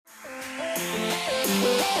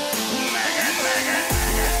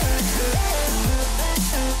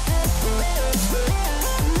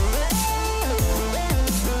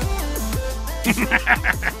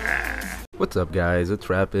What's up guys, it's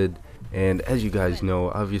Rapid, and as you guys know,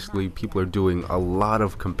 obviously people are doing a lot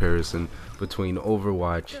of comparison between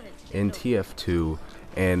Overwatch and Tf2,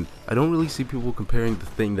 and I don't really see people comparing the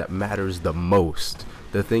thing that matters the most,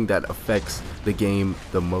 the thing that affects the game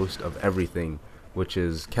the most of everything, which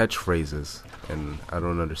is catchphrases, and I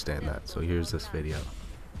don't understand that, so here's this video.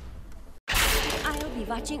 I'll be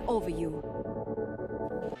watching over you.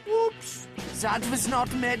 Oops, that was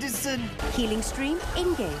not medicine. Healing stream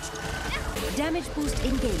engaged. Damage boost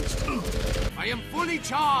engaged. I am fully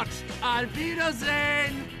charged. Auf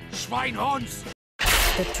Wiedersehen, Schweinhunds.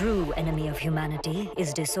 The true enemy of humanity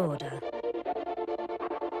is disorder.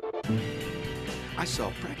 I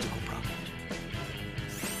solve practical problems.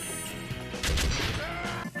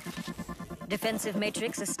 Defensive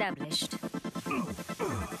matrix established.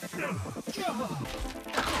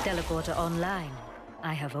 Teleporter online.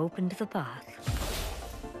 I have opened the path.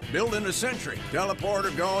 Building a sentry.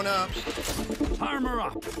 Teleporter going up. Armor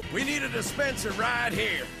up. We need a dispenser right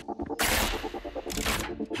here.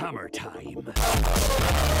 Hammer time.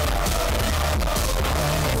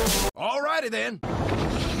 Alrighty then.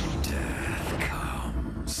 Death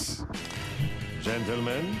comes.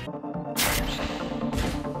 Gentlemen,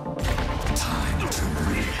 Time to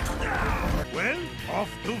reap. well, off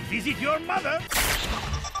to visit your mother.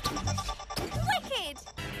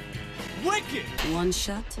 Wicked. One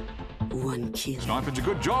shot, one kill. Sniping's a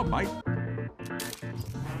good job, mate.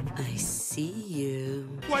 I see you.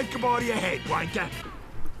 Wank about your head, wanker.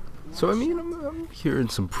 So I mean, I'm hearing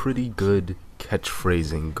some pretty good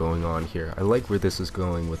catchphrasing going on here. I like where this is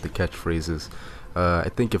going with the catchphrases. I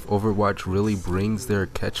think if Overwatch really brings their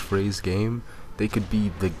catchphrase game, they could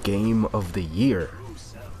be the game of the year.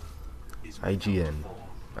 IGN.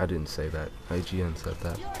 I didn't say that. IGN said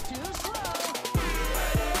that.